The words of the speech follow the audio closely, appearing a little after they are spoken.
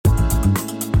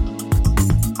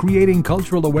creating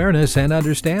cultural awareness and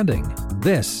understanding.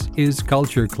 This is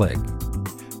Culture Click.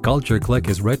 Culture Click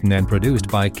is written and produced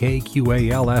by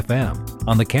KQAL-FM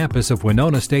on the campus of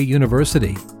Winona State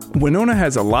University. Winona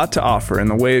has a lot to offer in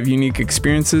the way of unique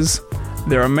experiences.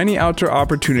 There are many outdoor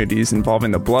opportunities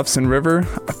involving the bluffs and river,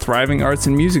 a thriving arts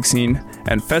and music scene,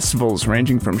 and festivals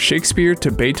ranging from Shakespeare to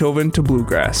Beethoven to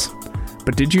bluegrass.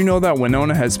 But did you know that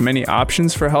Winona has many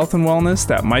options for health and wellness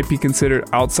that might be considered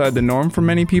outside the norm for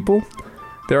many people?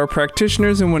 There are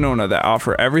practitioners in Winona that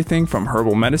offer everything from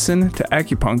herbal medicine to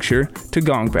acupuncture to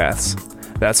gong baths.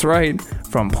 That's right,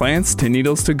 from plants to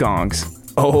needles to gongs.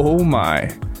 Oh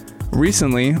my!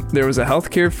 Recently, there was a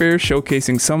healthcare fair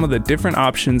showcasing some of the different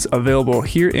options available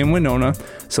here in Winona,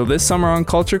 so this summer on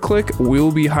Culture Click, we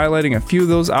will be highlighting a few of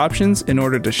those options in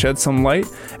order to shed some light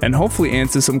and hopefully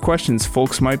answer some questions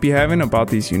folks might be having about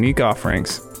these unique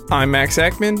offerings. I'm Max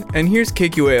Ackman, and here's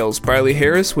KQAL's Briley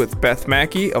Harris with Beth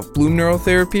Mackey of Bloom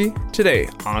Neurotherapy today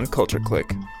on Culture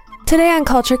Click. Today on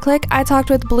Culture Click, I talked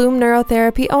with Bloom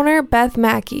Neurotherapy owner Beth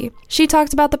Mackey. She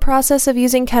talked about the process of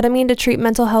using ketamine to treat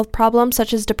mental health problems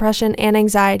such as depression and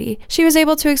anxiety. She was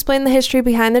able to explain the history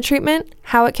behind the treatment,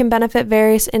 how it can benefit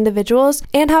various individuals,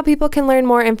 and how people can learn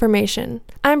more information.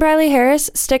 I'm Briley Harris.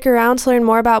 Stick around to learn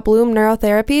more about Bloom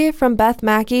Neurotherapy from Beth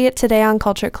Mackey today on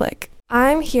Culture Click.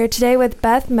 I'm here today with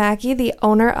Beth Mackey, the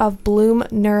owner of Bloom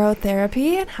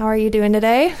Neurotherapy. How are you doing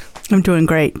today? I'm doing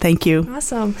great. Thank you.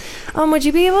 Awesome. Would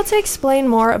you be able to explain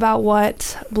more about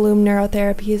what Bloom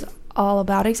Neurotherapy is all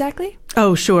about exactly?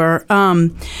 Oh, sure.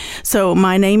 So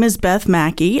my name is Beth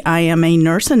Mackey. I am a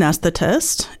nurse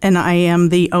anesthetist, and I am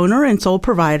the owner and sole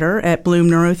provider at Bloom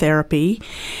Neurotherapy.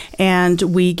 And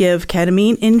we give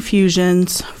ketamine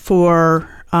infusions for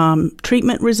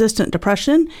treatment-resistant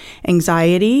depression,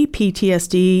 anxiety,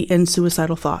 PTSD, and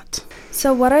suicidal thoughts.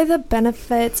 So what are the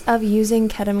benefits of using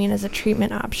ketamine as a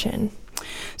treatment option?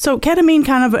 So ketamine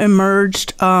kind of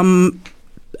emerged, I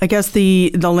guess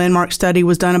the landmark study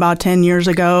was done about 10 years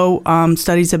ago.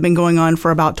 Studies have been going on for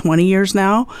about 20 years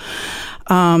now.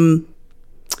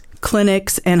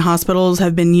 Clinics and hospitals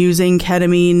have been using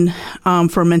ketamine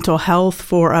for mental health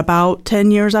for about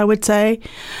 10 years, I would say.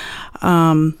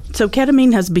 So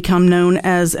ketamine has become known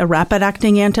as a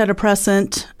rapid-acting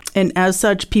antidepressant, and as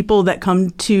such, people that come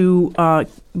to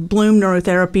Bloom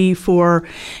Neurotherapy for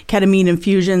ketamine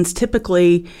infusions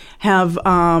typically have,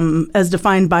 as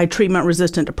defined by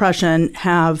treatment-resistant depression,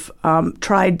 have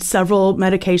tried several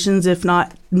medications, if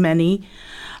not many.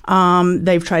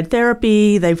 They've tried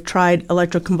therapy, they've tried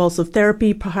electroconvulsive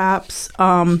therapy perhaps,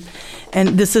 and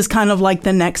this is kind of like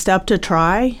the next step to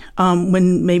try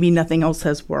when maybe nothing else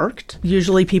has worked.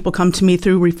 Usually people come to me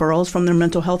through referrals from their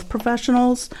mental health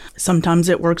professionals. Sometimes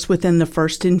it works within the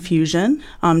first infusion.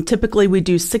 Typically we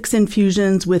do 6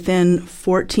 infusions within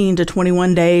 14 to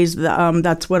 21 days.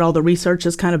 That's what all the research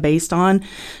is kind of based on.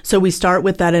 So we start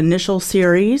with that initial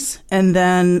series and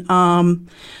then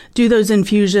do those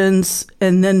infusions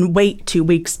and then wait 2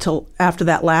 weeks till after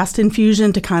that last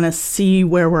infusion to kind of see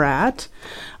where we're at.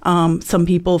 Some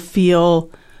people feel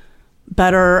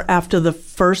better after the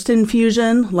first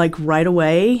infusion, like right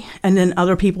away, and then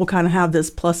other people kind of have this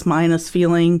plus minus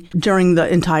feeling during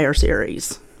the entire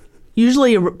series.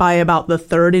 Usually by about the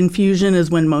 3rd infusion is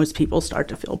when most people start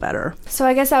to feel better. So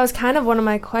I guess that was kind of one of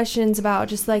my questions about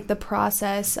just like the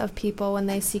process of people when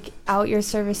they seek out your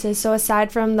services. So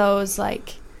aside from those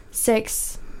like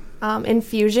 6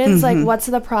 infusions, like what's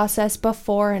the process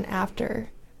before and after?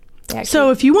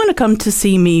 So if you want to come to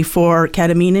see me for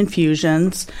ketamine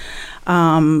infusions,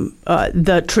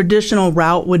 the traditional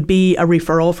route would be a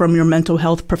referral from your mental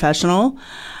health professional.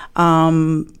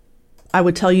 I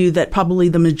would tell you that probably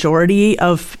the majority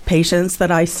of patients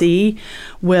that I see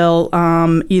will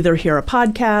either hear a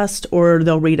podcast or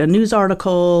they'll read a news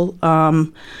article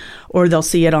or they'll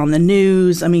see it on the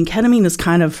news. I mean, ketamine is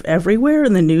kind of everywhere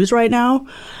in the news right now,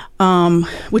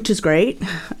 which is great.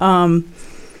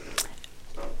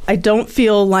 I don't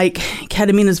feel like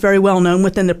ketamine is very well known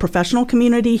within the professional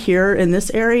community here in this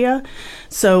area.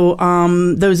 So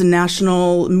those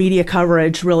national media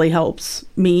coverage really helps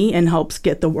me and helps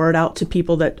get the word out to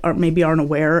people that aren't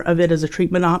aware of it as a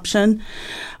treatment option.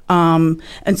 And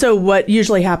so what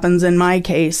usually happens in my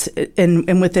case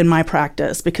and within my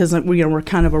practice, because we're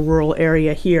kind of a rural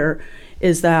area here,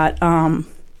 is that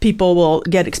people will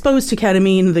get exposed to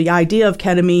ketamine, the idea of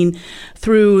ketamine,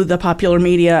 through the popular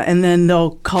media, and then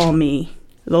they'll call me.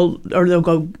 They'll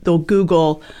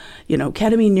Google,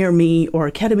 ketamine near me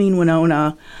or ketamine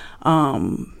Winona,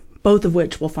 both of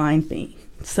which will find me.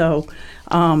 So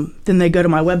then they go to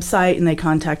my website and they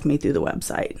contact me through the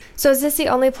website. So is this the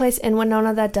only place in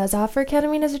Winona that does offer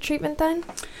ketamine as a treatment then?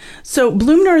 So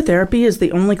Bloom Neurotherapy is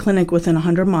the only clinic within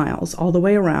 100 miles all the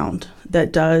way around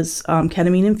that does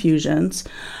ketamine infusions.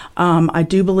 I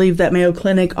do believe that Mayo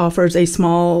Clinic offers a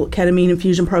small ketamine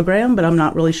infusion program, but I'm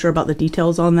not really sure about the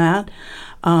details on that.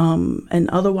 And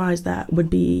otherwise, that would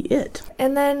be it.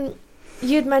 And then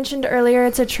you'd mentioned earlier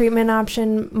it's a treatment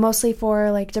option mostly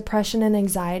for like depression and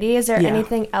anxiety. Is there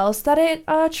anything else that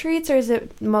it treats, or is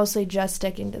it mostly just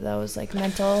sticking to those like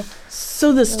mental?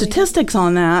 So the statistics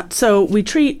on that, so we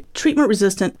treat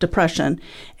treatment-resistant depression,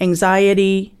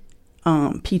 anxiety,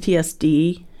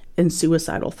 PTSD, and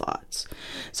suicidal thoughts.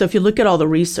 So if you look at all the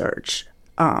research,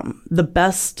 the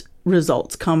best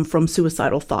results come from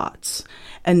suicidal thoughts.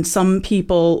 And some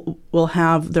people will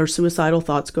have their suicidal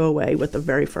thoughts go away with the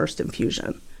very first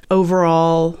infusion.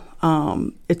 Overall,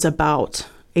 it's about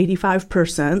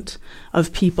 85%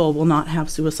 of people will not have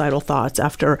suicidal thoughts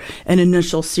after an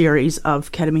initial series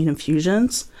of ketamine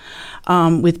infusions.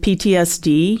 With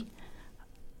PTSD,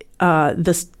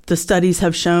 the studies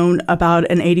have shown about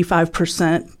an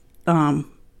 85%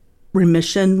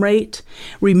 remission rate.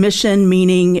 Remission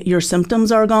meaning your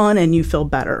symptoms are gone and you feel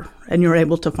better and you're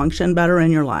able to function better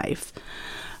in your life.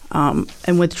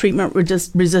 And with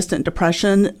treatment-resistant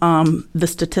depression, the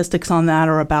statistics on that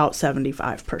are about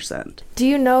 75%. Do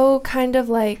you know kind of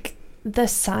like the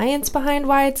science behind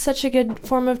why it's such a good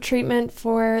form of treatment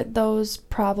for those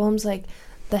problems, like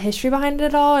the history behind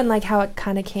it all and like how it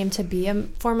kind of came to be a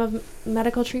form of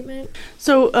medical treatment?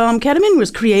 So ketamine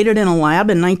was created in a lab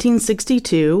in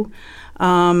 1962.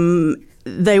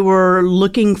 They were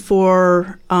looking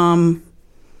for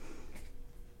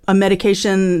a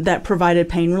medication that provided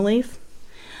pain relief.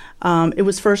 It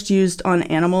was first used on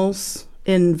animals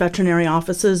in veterinary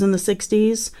offices in the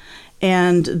 60s.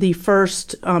 And the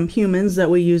first humans that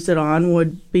we used it on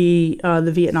would be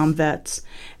the Vietnam vets.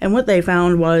 And what they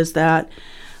found was that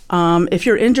if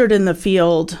you're injured in the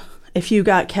field, if you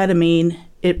got ketamine,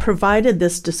 it provided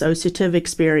this dissociative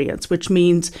experience, which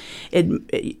means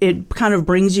it kind of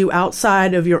brings you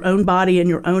outside of your own body and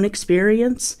your own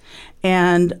experience.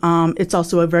 And it's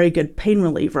also a very good pain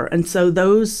reliever. And so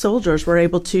those soldiers were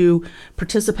able to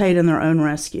participate in their own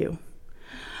rescue.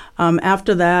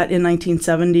 After that, in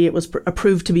 1970, it was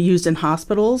approved to be used in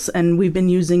hospitals, and we've been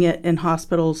using it in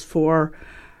hospitals for,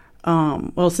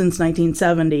 since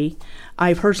 1970.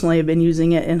 I personally have been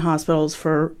using it in hospitals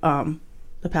for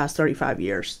the past 35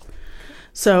 years.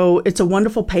 So it's a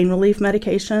wonderful pain relief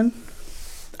medication.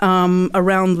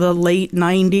 Around the late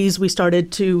 90s, we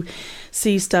started to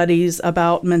see studies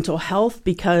about mental health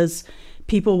because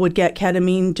people would get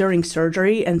ketamine during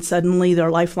surgery, and suddenly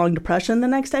their lifelong depression the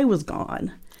next day was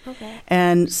gone. Okay.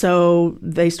 And so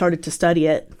they started to study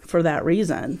it for that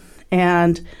reason.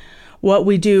 And what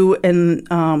we do in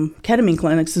ketamine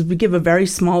clinics is we give a very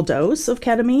small dose of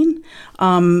ketamine.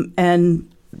 And,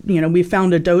 we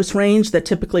found a dose range that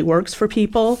typically works for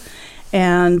people.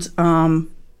 And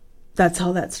that's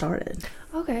how that started.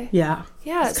 Okay. Yeah.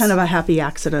 Yeah. It's kind of a happy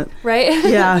accident. Right?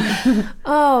 Yeah.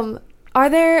 Are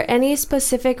there any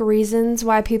specific reasons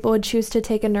why people would choose to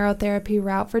take a neurotherapy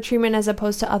route for treatment as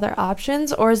opposed to other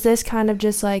options? Or is this kind of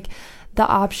just like the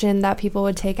option that people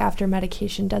would take after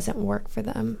medication doesn't work for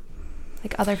them,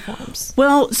 like other forms?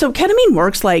 Well, so ketamine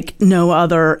works like no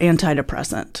other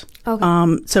antidepressant.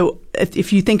 Okay. So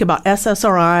if you think about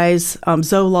SSRIs,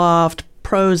 Zoloft,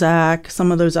 Prozac,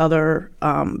 some of those other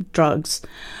drugs,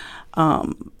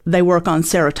 they work on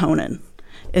serotonin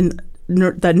and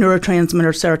that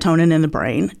neurotransmitter serotonin in the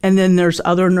brain. And then there's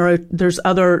other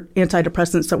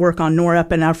antidepressants that work on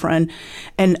norepinephrine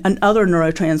and other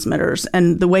neurotransmitters.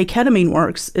 And the way ketamine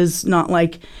works is not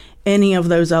like any of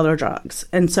those other drugs.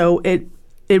 And so it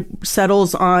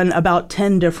settles on about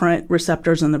 10 different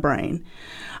receptors in the brain.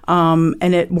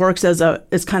 And it works as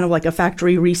kind of like a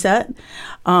factory reset.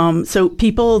 So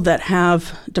people that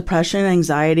have depression,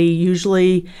 anxiety,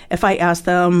 usually if I ask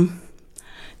them,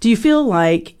 do you feel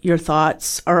like your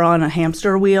thoughts are on a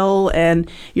hamster wheel and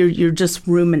you're just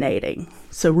ruminating?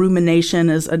 So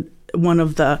rumination is one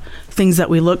of the things that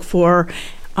we look for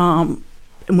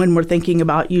when we're thinking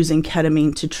about using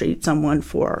ketamine to treat someone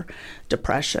for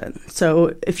depression.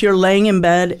 So if you're laying in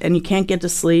bed and you can't get to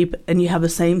sleep and you have the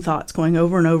same thoughts going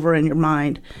over and over in your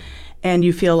mind and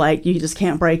you feel like you just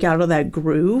can't break out of that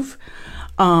groove,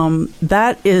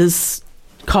 that is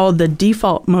called the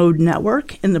default mode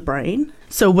network in the brain.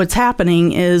 So what's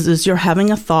happening is you're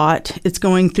having a thought, it's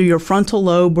going through your frontal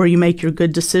lobe where you make your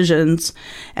good decisions,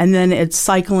 and then it's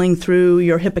cycling through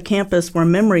your hippocampus where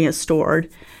memory is stored.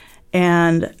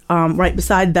 And right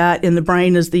beside that in the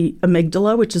brain is the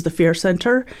amygdala, which is the fear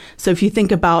center. So if you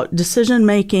think about decision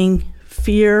making,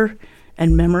 fear,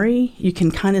 and memory, you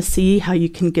can kind of see how you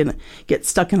can get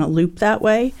stuck in a loop that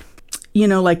way. You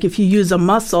know, like if you use a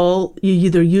muscle, you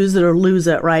either use it or lose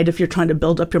it, right? If you're trying to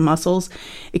build up your muscles,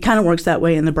 it kind of works that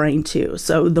way in the brain too.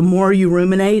 So the more you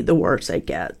ruminate, the worse it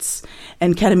gets.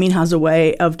 And ketamine has a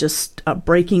way of just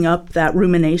breaking up that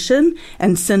rumination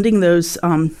and sending those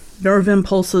nerve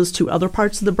impulses to other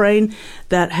parts of the brain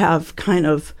that have kind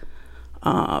of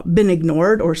been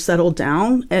ignored or settled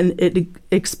down, and it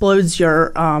explodes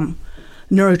your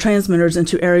neurotransmitters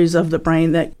into areas of the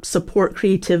brain that support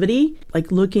creativity,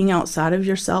 like looking outside of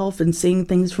yourself and seeing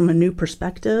things from a new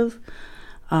perspective,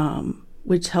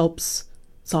 which helps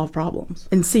solve problems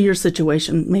and see your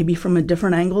situation maybe from a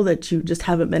different angle that you just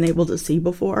haven't been able to see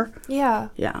before. Yeah.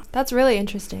 Yeah. That's really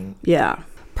interesting. Yeah.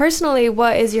 Personally,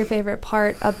 what is your favorite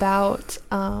part about,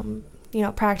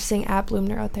 practicing at Bloom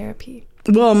Neurotherapy?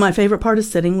 Well, my favorite part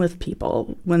is sitting with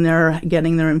people when they're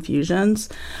getting their infusions.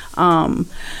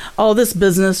 All this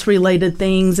business-related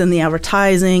things and the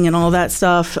advertising and all that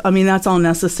stuff, I mean, that's all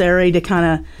necessary to kind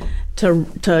of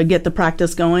to get the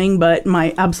practice going. But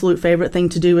my absolute favorite thing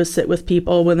to do is sit with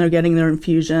people when they're getting their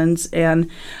infusions and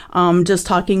just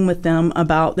talking with them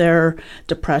about their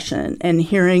depression and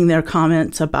hearing their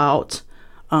comments about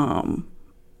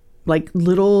like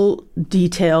little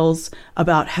details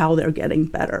about how they're getting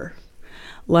better.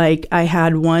 Like I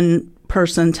had one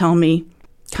person tell me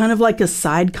kind of like a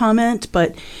side comment,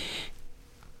 but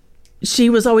she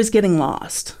was always getting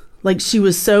lost. Like she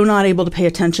was so not able to pay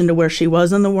attention to where she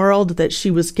was in the world that she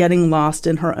was getting lost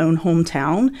in her own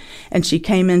hometown. And she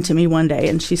came into me one day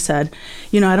and she said,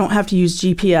 I don't have to use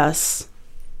GPS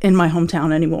in my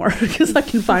hometown anymore because I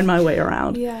can find my way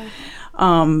around. Yeah.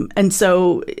 And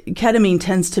so ketamine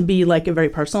tends to be like a very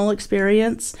personal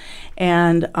experience.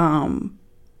 And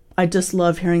I just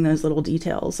love hearing those little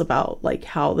details about like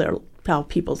how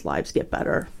people's lives get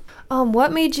better.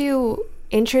 What made you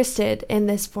interested in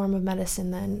this form of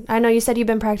medicine then? I know you said you've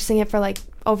been practicing it for like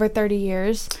over 30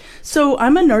 years. So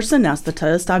I'm a nurse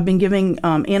anesthetist. I've been giving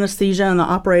anesthesia in the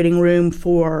operating room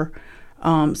for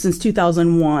since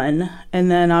 2001.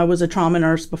 And then I was a trauma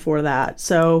nurse before that.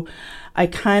 So I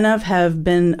kind of have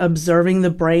been observing the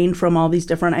brain from all these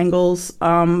different angles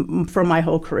for my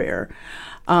whole career.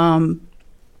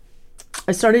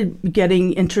 I started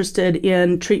getting interested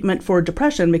in treatment for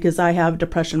depression because I have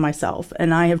depression myself,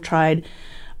 and I have had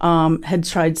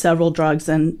tried several drugs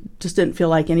and just didn't feel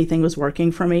like anything was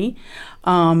working for me.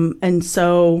 And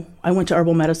so I went to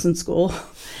herbal medicine school,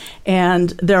 and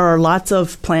there are lots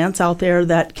of plants out there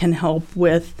that can help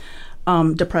with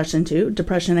depression too.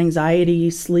 Depression,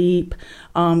 anxiety, sleep,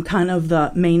 kind of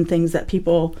the main things that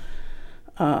people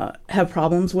have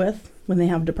problems with when they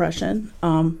have depression.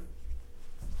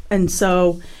 And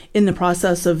so in the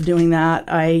process of doing that,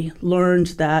 I learned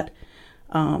that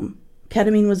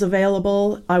ketamine was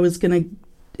available. I was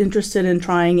interested in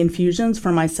trying infusions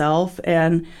for myself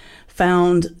and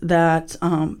found that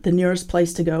the nearest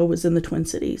place to go was in the Twin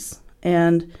Cities.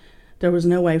 And there was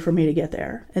no way for me to get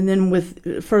there. And then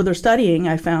with further studying,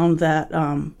 I found that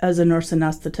as a nurse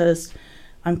anesthetist,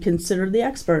 I'm considered the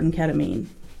expert in ketamine.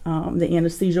 The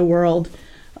anesthesia world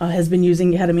has been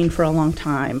using ketamine for a long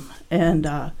time.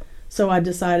 And so I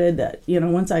decided that,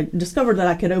 once I discovered that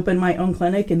I could open my own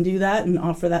clinic and do that and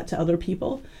offer that to other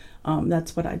people,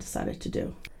 that's what I decided to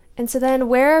do. And so then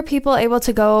where are people able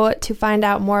to go to find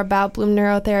out more about Bloom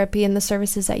Neurotherapy and the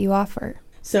services that you offer?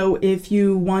 So if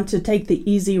you want to take the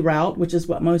easy route, which is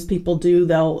what most people do,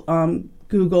 they'll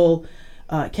Google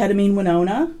ketamine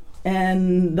Winona,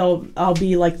 and I'll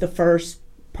be like the first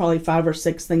probably 5 or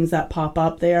 6 things that pop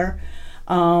up there.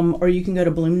 Or you can go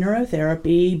to Bloom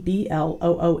Neurotherapy,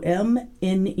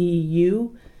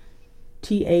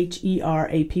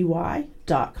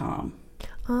 BLOOMNEUTHERAPY.com.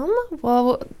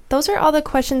 Well, those are all the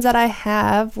questions that I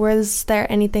have. Was there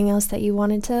anything else that you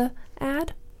wanted to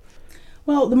add?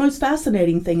 Well, the most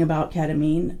fascinating thing about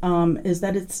ketamine is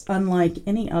that it's unlike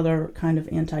any other kind of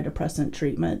antidepressant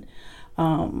treatment.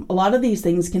 A lot of these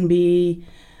things can be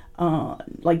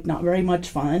not very much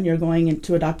fun. You're going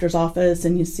into a doctor's office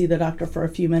and you see the doctor for a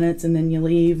few minutes and then you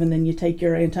leave and then you take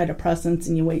your antidepressants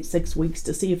and you wait 6 weeks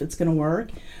to see if it's going to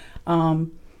work.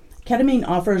 Ketamine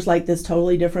offers like this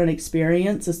totally different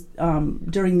experience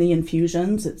during the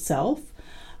infusions itself.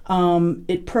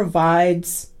 It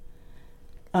provides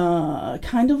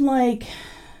kind of like,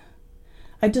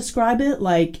 I describe it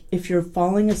like if you're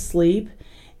falling asleep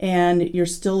and you're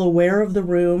still aware of the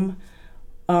room,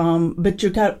 but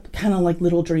you've got kind of like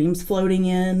little dreams floating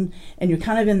in, and you're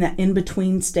kind of in that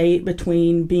in-between state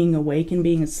between being awake and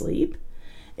being asleep.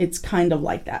 It's kind of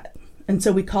like that. And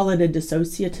so we call it a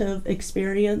dissociative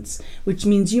experience, which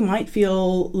means you might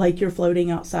feel like you're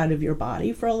floating outside of your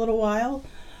body for a little while.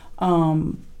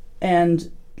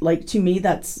 And like, to me,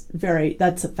 that's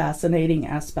a fascinating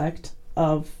aspect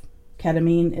of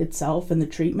ketamine itself and the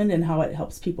treatment and how it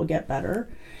helps people get better.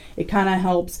 It kind of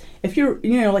helps if you're,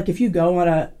 like if you go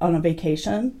on a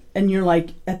vacation and you're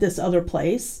like at this other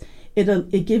place,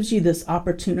 it gives you this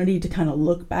opportunity to kind of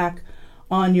look back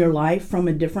on your life from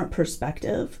a different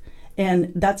perspective.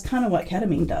 And that's kind of what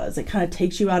ketamine does. It kind of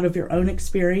takes you out of your own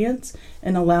experience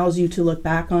and allows you to look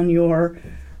back on your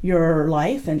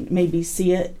life and maybe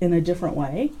see it in a different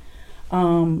way.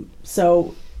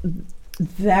 So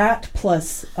that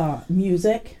plus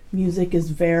music is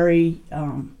very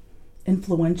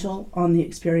influential on the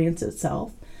experience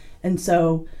itself. And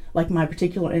so like my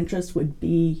particular interest would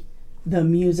be the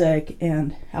music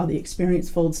and how the experience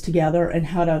folds together and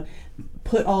how to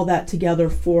put all that together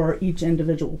for each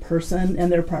individual person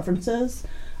and their preferences.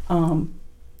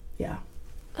 Okay.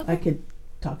 I could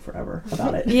talk forever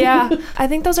about it. Yeah, I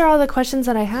think those are all the questions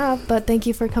that I have, but thank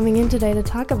you for coming in today to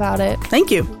talk about it.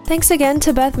 Thank you. Thanks again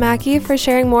to Beth Mackey for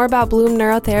sharing more about Bloom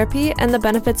Neurotherapy and the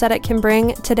benefits that it can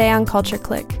bring today on Culture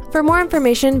Click. For more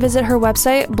information, visit her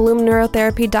website,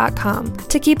 bloomneurotherapy.com.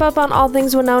 To keep up on all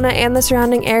things Winona and the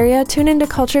surrounding area, tune into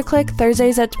Culture Click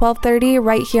Thursdays at 12:30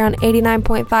 right here on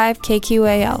 89.5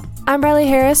 KQAL. I'm Riley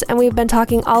Harris, and we've been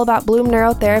talking all about Bloom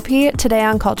Neurotherapy today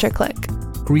on Culture Click.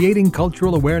 Creating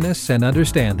cultural awareness and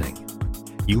understanding.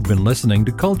 You've been listening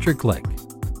to Culture Click.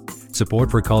 Support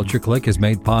for Culture Click is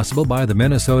made possible by the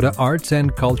Minnesota Arts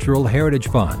and Cultural Heritage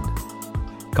Fund.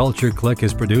 Culture Click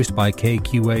is produced by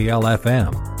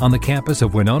KQAL-FM on the campus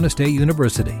of Winona State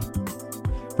University.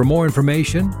 For more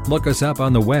information, look us up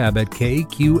on the web at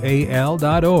kqal.org.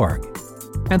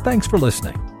 And thanks for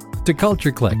listening to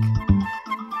Culture Click.